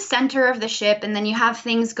you have the center of the ship and then you have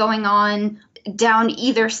things going on down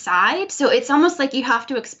either side. So it's almost like you have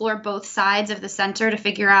to explore both sides of the center to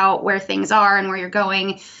figure out where things are and where you're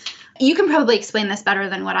going. You can probably explain this better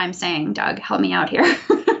than what I'm saying, Doug. Help me out here.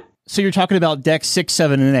 So you're talking about decks 6,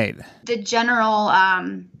 7, and 8. The general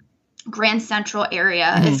Grand Central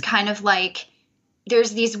area is kind of like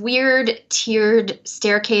there's these weird tiered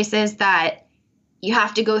staircases that you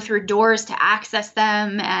have to go through doors to access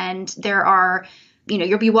them. And there are,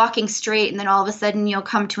 you'll be walking straight and then all of a sudden you'll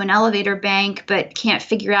come to an elevator bank, but can't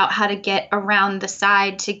figure out how to get around the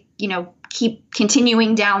side to, keep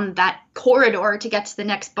continuing down that corridor to get to the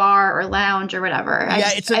next bar or lounge or whatever. Yeah,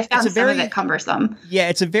 I found some of it cumbersome. Yeah,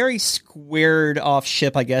 it's a very squared off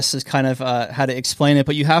ship, I guess, is kind of how to explain it.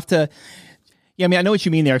 But you have to... Yeah, I mean, I know what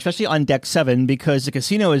you mean there, especially on Deck 7, because the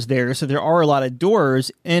casino is there, so there are a lot of doors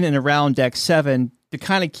in and around Deck 7 to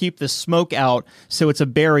kind of keep the smoke out, so it's a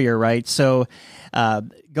barrier, right? So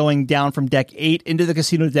going down from Deck 8 into the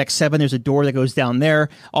casino to Deck 7, there's a door that goes down there.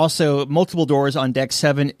 Also, multiple doors on Deck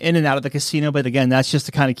 7 in and out of the casino, but again, that's just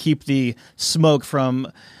to kind of keep the smoke from,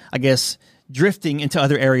 I guess, drifting into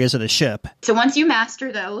other areas of the ship. So once you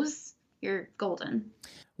master those, you're golden.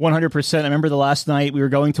 100%. I remember the last night we were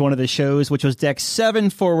going to one of the shows, which was Deck 7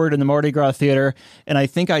 forward in the Mardi Gras Theater, and I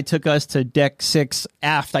think I took us to Deck 6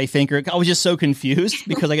 aft, I was just so confused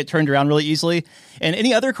because I get turned around really easily. And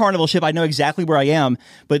any other Carnival ship, I know exactly where I am,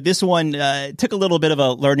 but this one took a little bit of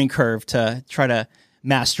a learning curve to try to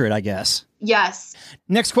master it, I guess. Yes.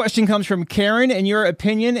 Next question comes from Karen. In your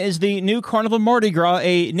opinion, is the new Carnival Mardi Gras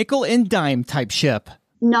a nickel and dime type ship?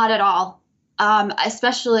 Not at all.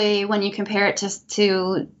 Especially when you compare it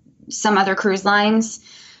to some other cruise lines.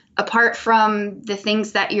 Apart from the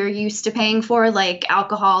things that you're used to paying for, like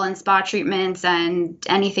alcohol and spa treatments and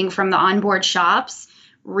anything from the onboard shops,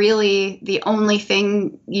 really the only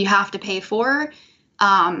thing you have to pay for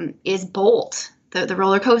is Bolt, the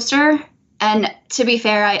roller coaster. And to be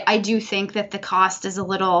fair, I do think that the cost is a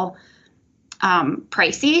little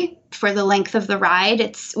pricey for the length of the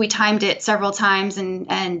ride. We timed it several times,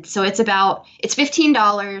 and so it's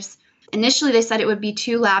 $15. Initially, they said it would be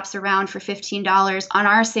 2 laps around for $15. On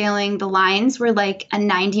our sailing, the lines were like a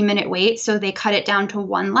 90-minute wait, so they cut it down to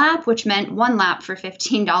 1 lap, which meant 1 lap for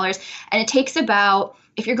 $15. And it takes about,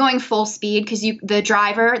 if you're going full speed, because the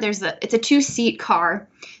driver, it's a 2-seat car.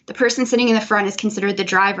 The person sitting in the front is considered the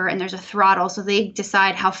driver, and there's a throttle, so they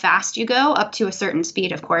decide how fast you go, up to a certain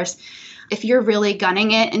speed, of course. If you're really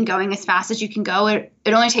gunning it and going as fast as you can go, it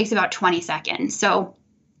only takes about 20 seconds. So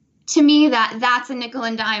to me, that's a nickel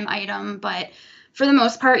and dime item. But for the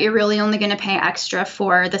most part, you're really only going to pay extra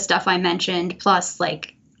for the stuff I mentioned, plus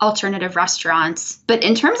like alternative restaurants. But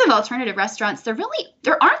in terms of alternative restaurants, there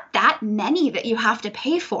aren't that many that you have to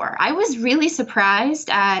pay for. I was really surprised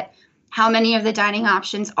at how many of the dining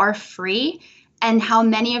options are free. And how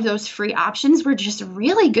many of those free options were just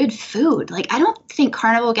really good food. Like, I don't think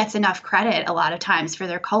Carnival gets enough credit a lot of times for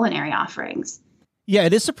their culinary offerings. Yeah,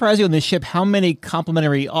 it is surprising on this ship how many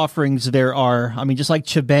complimentary offerings there are. I mean, just like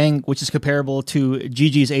Chibang, which is comparable to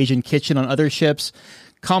Gigi's Asian Kitchen on other ships.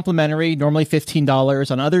 Complimentary, normally $15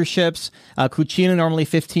 on other ships. Cucina, normally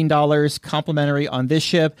 $15, complimentary on this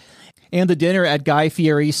ship. And the dinner at Guy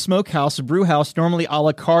Fieri's Smokehouse Brewhouse, normally a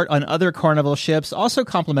la carte on other Carnival ships, also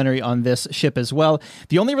complimentary on this ship as well.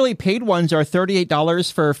 The only really paid ones are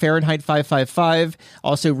 $38 for Fahrenheit 555,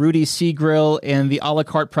 also Rudy's Sea Grill, and the a la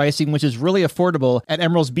carte pricing, which is really affordable at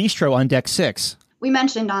Emerald's Bistro on Deck 6. We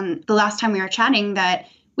mentioned on the last time we were chatting that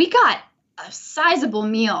we got a sizable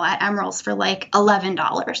meal at Emeril's for like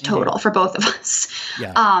 $11 total for both of us,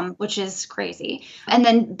 which is crazy. And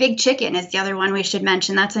then Big Chicken is the other one we should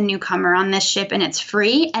mention. That's a newcomer on this ship, and it's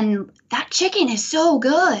free. And that chicken is so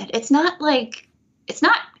good. It's not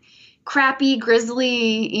crappy,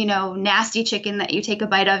 grizzly, nasty chicken that you take a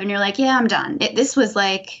bite of and you're like, yeah, I'm done. This was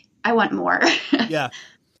like, I want more. Yeah.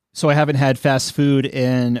 So I haven't had fast food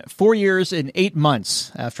in 4 years and 8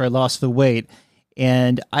 months after I lost the weight.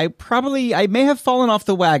 And I may have fallen off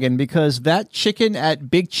the wagon because that chicken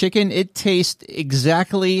at Big Chicken, it tastes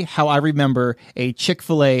exactly how I remember a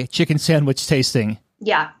Chick-fil-A chicken sandwich tasting.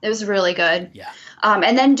 Yeah, it was really good. Yeah.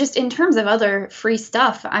 And then just in terms of other free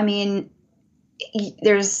stuff, I mean,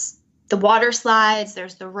 there's the water slides,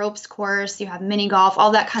 there's the ropes course, you have mini golf,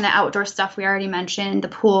 all that kind of outdoor stuff we already mentioned. The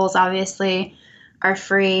pools obviously are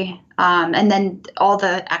free. And then all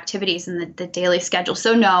the activities in the daily schedule.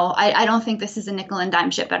 So no, I don't think this is a nickel and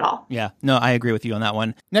dime ship at all. Yeah, no, I agree with you on that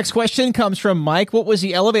one. Next question comes from Mike. What was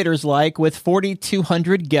the elevators like with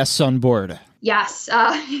 4,200 guests on board? Yes,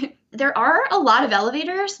 there are a lot of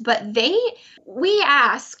elevators, but we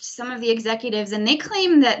asked some of the executives and they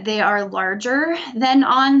claim that they are larger than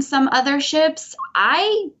on some other ships.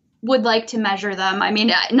 I would like to measure them. I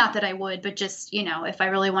mean, not that I would, but just, if I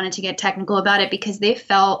really wanted to get technical about it, because they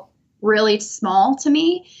felt really small to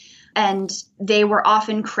me and they were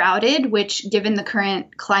often crowded, which given the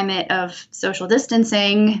current climate of social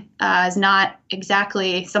distancing is not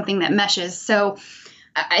exactly something that meshes. So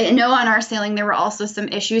I know on our sailing, there were also some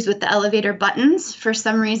issues with the elevator buttons. For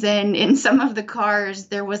some reason, in some of the cars,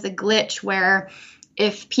 there was a glitch where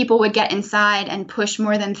if people would get inside and push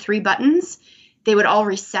more than 3 buttons, they would all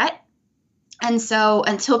reset. And so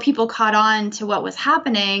until people caught on to what was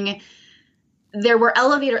happening, there were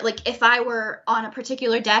like if I were on a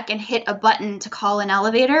particular deck and hit a button to call an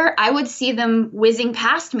elevator, I would see them whizzing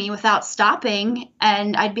past me without stopping.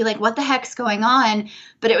 And I'd be like, what the heck's going on?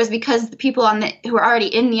 But it was because the people who were already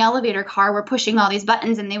in the elevator car were pushing all these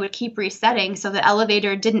buttons and they would keep resetting. So the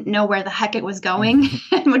elevator didn't know where the heck it was going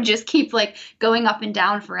and would just keep like going up and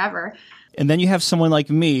down forever. And then you have someone like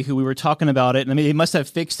me who we were talking about it. And I mean, they must have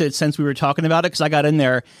fixed it since we were talking about it because I got in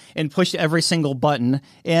there and pushed every single button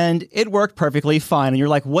and it worked perfectly fine. And you're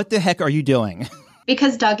like, what the heck are you doing?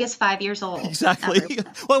 Because Doug is 5 years old. Exactly.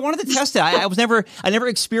 Well, I wanted to test it. I never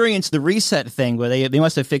experienced the reset thing, but they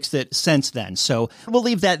must have fixed it since then. So we'll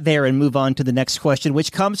leave that there and move on to the next question,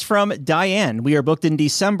 which comes from Diane. We are booked in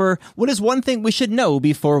December. What is one thing we should know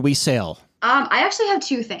before we sail? I actually have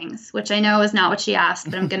 2 things, which I know is not what she asked,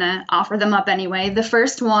 but I'm going to offer them up anyway. The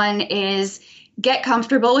first one is get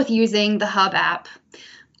comfortable with using the Hub app.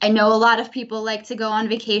 I know a lot of people like to go on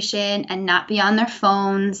vacation and not be on their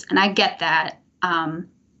phones, and I get that. I'm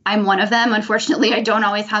one of them. Unfortunately, I don't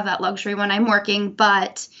always have that luxury when I'm working,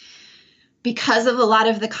 but because of a lot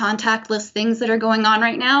of the contactless things that are going on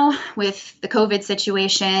right now with the COVID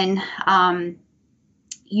situation,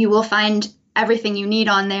 you will find everything you need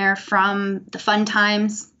on there, from the fun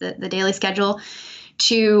times, the daily schedule,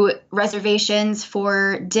 to reservations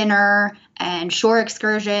for dinner and shore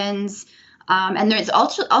excursions. And there's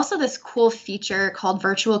also this cool feature called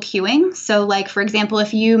virtual queuing. So like, for example,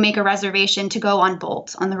 if you make a reservation to go on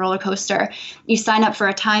Bolt on the roller coaster, you sign up for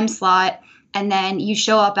a time slot and then you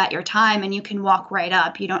show up at your time and you can walk right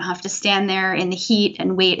up. You don't have to stand there in the heat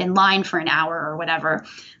and wait in line for an hour or whatever.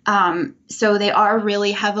 So they are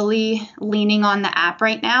really heavily leaning on the app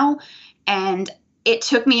right now. And it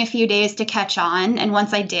took me a few days to catch on. And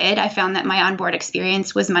once I did, I found that my onboard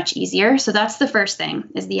experience was much easier. So that's the first thing,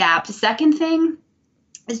 is the app. The second thing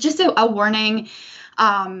is just a warning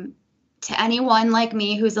to anyone like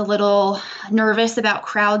me who's a little nervous about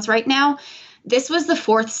crowds right now. This was the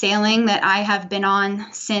 4th sailing that I have been on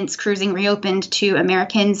since cruising reopened to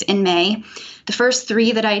Americans in May. The first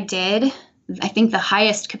 3 that I did, I think the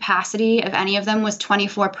highest capacity of any of them was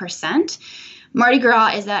 24%. Mardi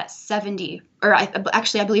Gras is at 70, or I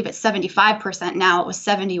believe it's 75% now. It was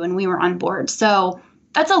 70 when we were on board. So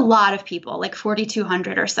that's a lot of people, like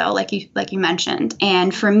 4,200 or so, like you mentioned.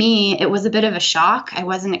 And for me, it was a bit of a shock. I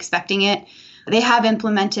wasn't expecting it. They have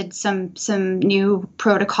implemented some new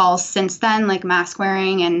protocols since then, like mask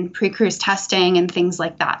wearing and pre-cruise testing and things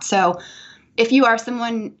like that. So if you are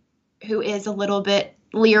someone who is a little bit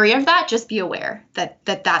leery of that, just be aware that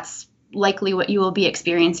that's likely what you will be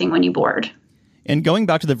experiencing when you board. And going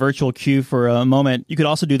back to the virtual queue for a moment, you could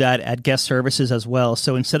also do that at guest services as well.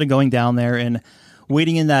 So instead of going down there and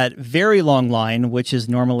waiting in that very long line, which is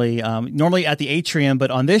normally at the atrium, but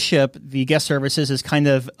on this ship, the guest services is kind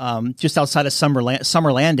of just outside of summer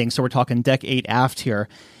landing. So we're talking deck 8 aft here.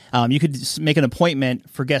 You could make an appointment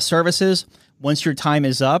for guest services. Once your time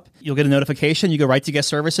is up, you'll get a notification. You go right to guest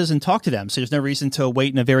services and talk to them. So there's no reason to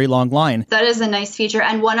wait in a very long line. That is a nice feature.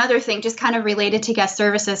 And one other thing, just kind of related to guest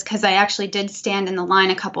services, because I actually did stand in the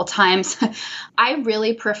line a couple times. I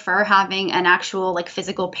really prefer having an actual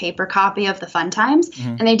physical paper copy of the Fun Times.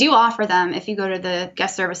 Mm-hmm. And they do offer them if you go to the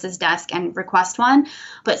guest services desk and request one.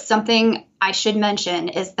 But something I should mention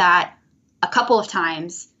is that a couple of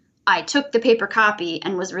times I took the paper copy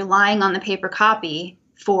and was relying on the paper copy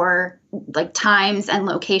for times and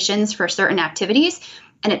locations for certain activities.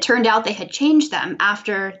 And it turned out they had changed them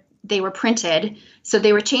after they were printed. So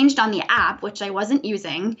they were changed on the app, which I wasn't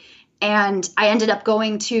using. And I ended up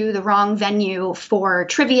going to the wrong venue for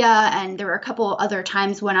trivia. And there were a couple other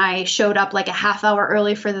times when I showed up a half hour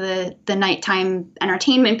early for the nighttime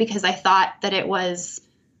entertainment because I thought that it was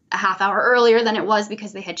a half hour earlier than it was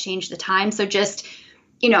because they had changed the time. So just,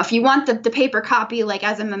 if you want the paper copy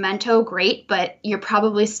as a memento, great, but you're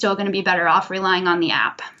probably still going to be better off relying on the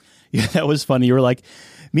app. Yeah, that was funny. You were like,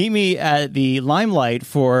 meet me at the Limelight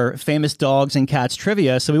for famous dogs and cats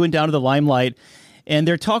trivia. So we went down to the Limelight, and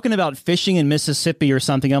they're talking about fishing in Mississippi or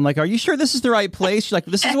something. I'm like, are you sure this is the right place? She's like,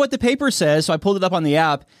 this is what the paper says. So I pulled it up on the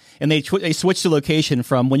app, and they switched the location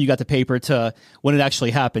from when you got the paper to when it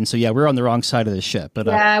actually happened. So, yeah, we're on the wrong side of the ship. But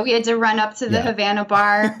yeah, we had to run up to the Havana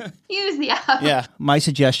bar, use the app. Yeah, my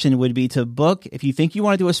suggestion would be to book, if you think you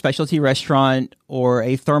want to do a specialty restaurant or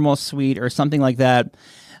a thermal suite or something like that,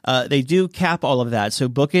 they do cap all of that. So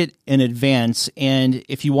book it in advance. And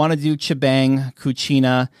if you want to do Chibang,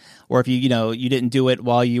 Cucina, or if you didn't do it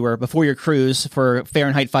while you were before your cruise for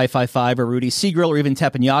Fahrenheit 555 or Rudy Seagrill or even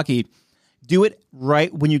teppanyaki, do it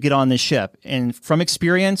right when you get on the ship. And from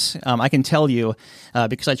experience, I can tell you,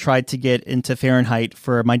 because I tried to get into Fahrenheit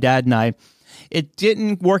for my dad and I, it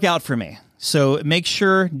didn't work out for me. So make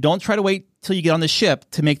sure, don't try to wait till you get on the ship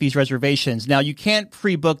to make these reservations. Now, you can't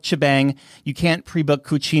pre-book Chibang, you can't pre-book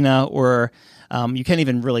Cucina, or you can't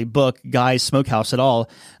even really book Guy's Smokehouse at all.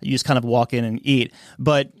 You just kind of walk in and eat.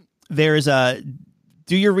 But there's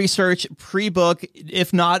do your research, pre-book,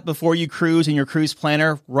 if not before you cruise in your cruise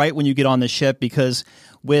planner, right when you get on the ship, because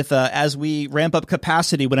with as we ramp up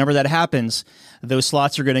capacity, whenever that happens, those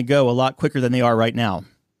slots are going to go a lot quicker than they are right now.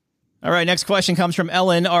 All right, next question comes from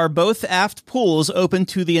Ellen. Are both aft pools open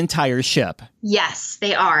to the entire ship? Yes,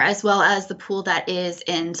 they are, as well as the pool that is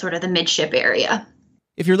in sort of the midship area.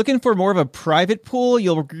 If you're looking for more of a private pool,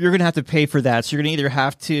 you're going to have to pay for that. So you're going to either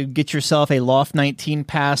have to get yourself a Loft 19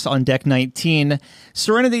 pass on Deck 19.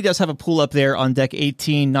 Serenity does have a pool up there on Deck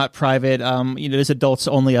 18, not private. There's adults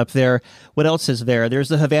only up there. What else is there? There's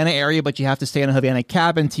the Havana area, but you have to stay in a Havana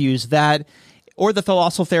cabin to use that. Or the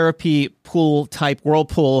Thalassotherapy pool type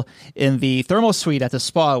whirlpool in the thermal suite at the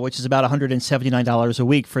spa, which is about $179 a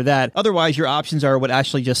week for that. Otherwise, your options are what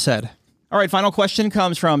Ashley just said. All right, final question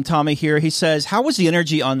comes from Tommy here. He says, how was the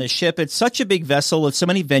energy on the ship? It's such a big vessel with so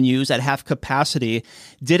many venues at half capacity.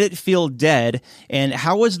 Did it feel dead? And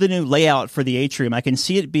how was the new layout for the atrium? I can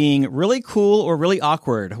see it being really cool or really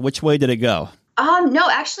awkward. Which way did it go? No,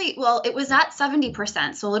 actually, well, it was at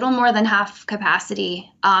 70%, so a little more than half capacity.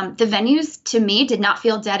 The venues, to me, did not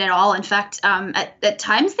feel dead at all. In fact, at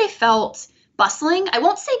times they felt bustling. I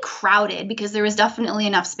won't say crowded because there was definitely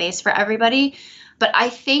enough space for everybody, but I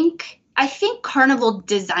think Carnival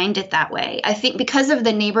designed it that way. I think because of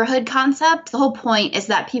the neighborhood concept, the whole point is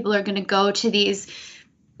that people are going to go to these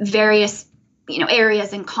various,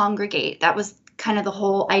 areas and congregate. That was kind of the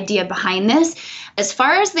whole idea behind this. As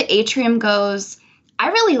far as the atrium goes, I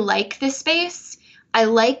really like this space. I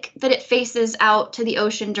like that it faces out to the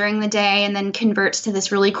ocean during the day and then converts to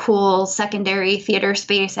this really cool secondary theater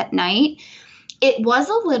space at night. It was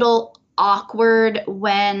a little awkward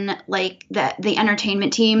when the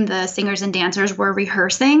entertainment team, the singers and dancers, were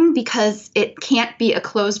rehearsing, because it can't be a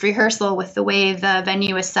closed rehearsal with the way the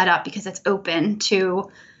venue is set up because it's open to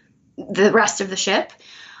the rest of the ship.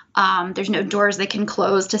 There's no doors they can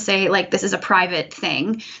close to say this is a private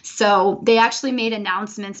thing. So they actually made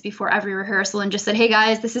announcements before every rehearsal and just said, hey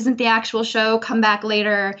guys, this isn't the actual show, come back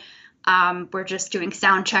later. We're just doing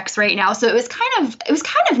sound checks right now. So it was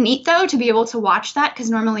kind of neat though to be able to watch that,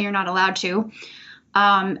 because normally you're not allowed to.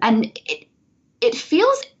 And it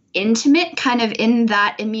feels intimate kind of in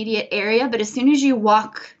that immediate area, but as soon as you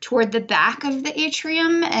walk toward the back of the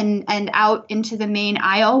atrium and out into the main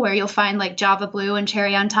aisle where you'll find Java Blue and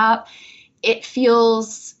Cherry on Top, it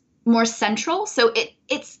feels more central. So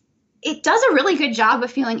it does a really good job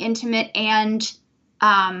of feeling intimate and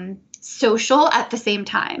social at the same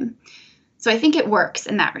time. So I think it works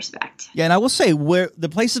in that respect. Yeah, and I will say where the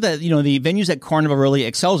places that, the venues that Carnival really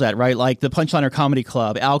excels at, right? Like the Punchliner Comedy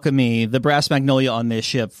Club, Alchemy, the Brass Magnolia on this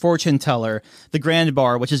ship, Fortune Teller, the Grand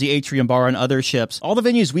Bar, which is the Atrium Bar on other ships. All the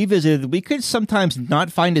venues we visited, we could sometimes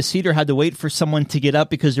not find a seat or had to wait for someone to get up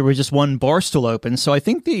because there was just one bar still open. So I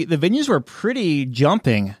think the venues were pretty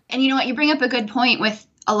jumping. And you know what? You bring up a good point with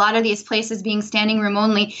a lot of these places being standing room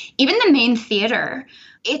only. Even the main theater,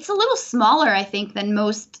 it's a little smaller, I think, than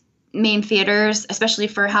most main theaters, especially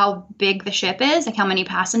for how big the ship is, like how many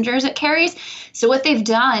passengers it carries. So what they've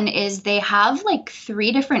done is they have like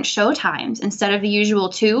 3 different show times instead of the usual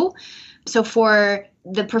 2. So for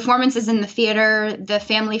the performances in the theater, the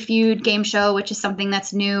Family Feud game show, which is something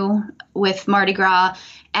that's new with Mardi Gras,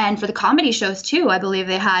 and for the comedy shows too, I believe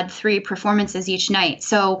they had 3 performances each night.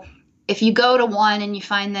 So if you go to one and you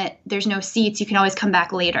find that there's no seats, you can always come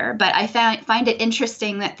back later. But I find it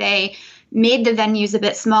interesting that they made the venues a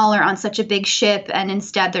bit smaller on such a big ship, and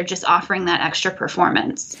instead they're just offering that extra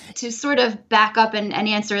performance. To sort of back up and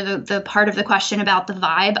answer the part of the question about the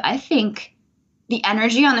vibe, I think the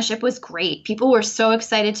energy on the ship was great. People were so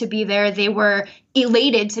excited to be there. They were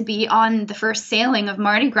elated to be on the first sailing of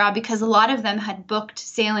Mardi Gras because a lot of them had booked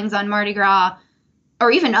sailings on Mardi Gras or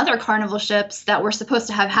even other Carnival ships that were supposed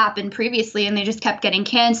to have happened previously, and they just kept getting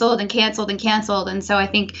canceled and canceled and canceled. And so I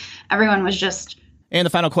think everyone was just... And the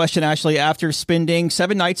final question, Ashley, after spending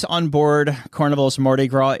 7 nights on board Carnival's Mardi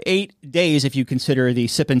Gras, 8 days if you consider the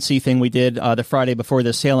sip and see thing we did the Friday before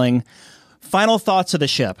the sailing, final thoughts of the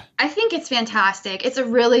ship? I think it's fantastic. It's a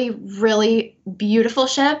really, really beautiful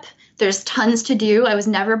ship. There's tons to do. I was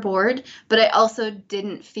never bored, but I also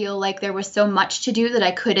didn't feel like there was so much to do that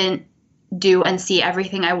I couldn't do and see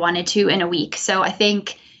everything I wanted to in a week. So I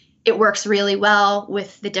think it works really well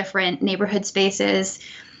with the different neighborhood spaces.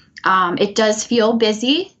 It does feel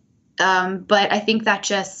busy, but I think that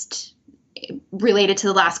just related to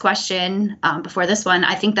the last question before this one,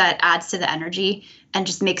 I think that adds to the energy and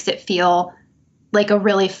just makes it feel like a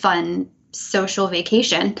really fun social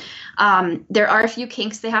vacation. There are a few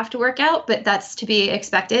kinks they have to work out, but that's to be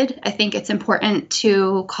expected. I think it's important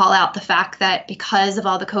to call out the fact that because of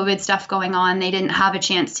all the COVID stuff going on, they didn't have a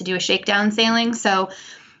chance to do a shakedown sailing. So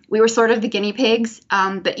we were sort of the guinea pigs,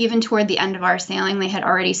 but even toward the end of our sailing, they had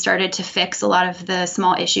already started to fix a lot of the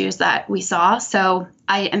small issues that we saw. So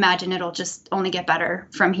I imagine it'll just only get better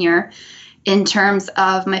from here. In terms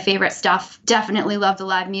of my favorite stuff, definitely love the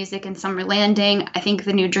live music in Summer Landing. I think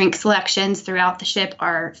the new drink selections throughout the ship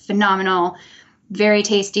are phenomenal, very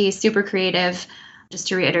tasty, super creative. Just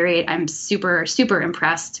to reiterate, I'm super, super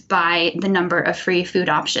impressed by the number of free food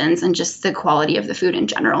options and just the quality of the food in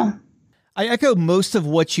general. I echo most of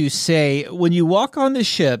what you say. When you walk on the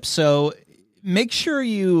ship, so make sure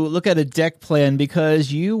you look at a deck plan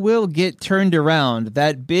because you will get turned around.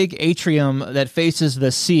 That big atrium that faces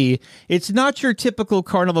the sea, it's not your typical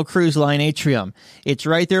Carnival Cruise Line atrium. It's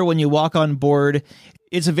right there when you walk on board.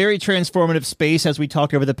 It's a very transformative space, as we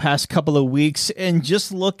talked over the past couple of weeks. And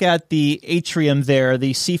just look at the atrium there,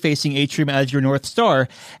 the sea-facing atrium as your North Star,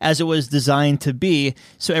 as it was designed to be.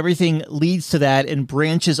 So everything leads to that and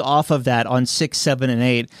branches off of that on 6, 7, and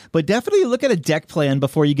 8. But definitely look at a deck plan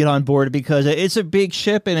before you get on board because it's a big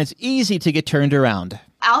ship and it's easy to get turned around.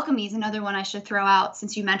 Alchemy is another one I should throw out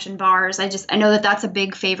since you mentioned bars. I know that that's a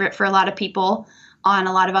big favorite for a lot of people on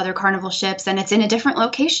a lot of other Carnival ships, and it's in a different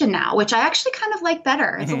location now, which I actually kind of like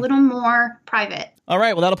better. It's a little more private. All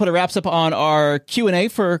right, well, that'll put a wraps up on our Q&A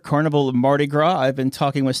for Carnival Mardi Gras. I've been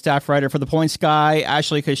talking with staff writer for The Points Guy,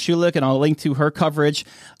 Ashley Kosciulik, and I'll link to her coverage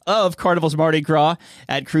of Carnival's Mardi Gras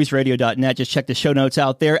at cruiseradio.net. Just check the show notes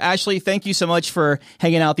out there. Ashley, thank you so much for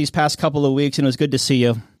hanging out these past couple of weeks, and it was good to see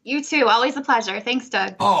you. You too. Always a pleasure. Thanks,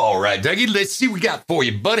 Doug. All right, Dougie, let's see what we got for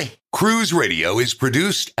you, buddy. Cruise Radio is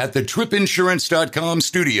produced at the tripinsurance.com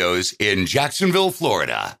studios in Jacksonville,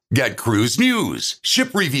 Florida. Get cruise news, ship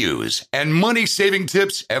reviews, and money-saving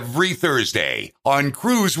tips every Thursday on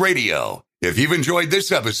Cruise Radio. If you've enjoyed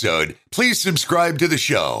this episode, please subscribe to the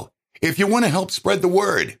show. If you want to help spread the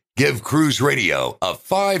word, give Cruise Radio a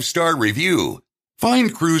 5-star review.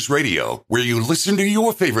 Find Cruise Radio where you listen to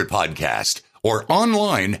your favorite podcast or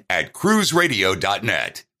online at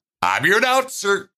cruiseradio.net. I'm your announcer,